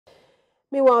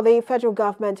Meanwhile, the federal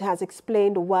government has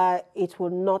explained why it will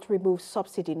not remove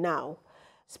subsidy now.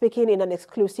 Speaking in an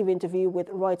exclusive interview with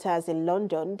Reuters in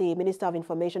London, the Minister of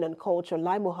Information and Culture,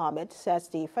 Lai Mohammed, says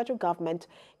the federal government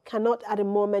cannot at the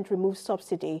moment remove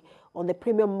subsidy on the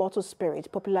premium motor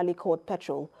spirit, popularly called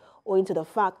petrol, owing to the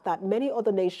fact that many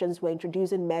other nations were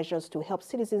introducing measures to help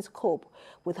citizens cope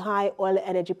with high oil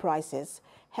energy prices.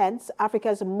 Hence,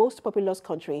 Africa's most populous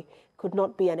country could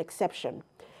not be an exception.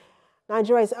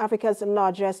 Nigeria is Africa's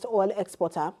largest oil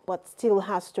exporter, but still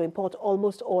has to import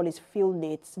almost all its fuel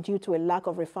needs due to a lack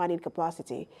of refining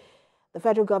capacity. The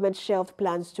federal government shelved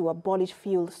plans to abolish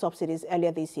fuel subsidies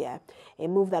earlier this year, a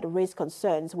move that raised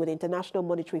concerns with the International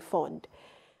Monetary Fund.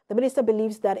 The minister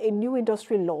believes that a new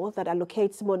industry law that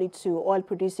allocates money to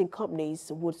oil-producing companies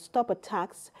would stop a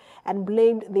tax and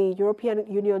blamed the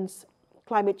European Union's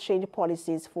climate change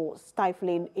policies for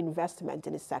stifling investment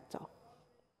in the sector.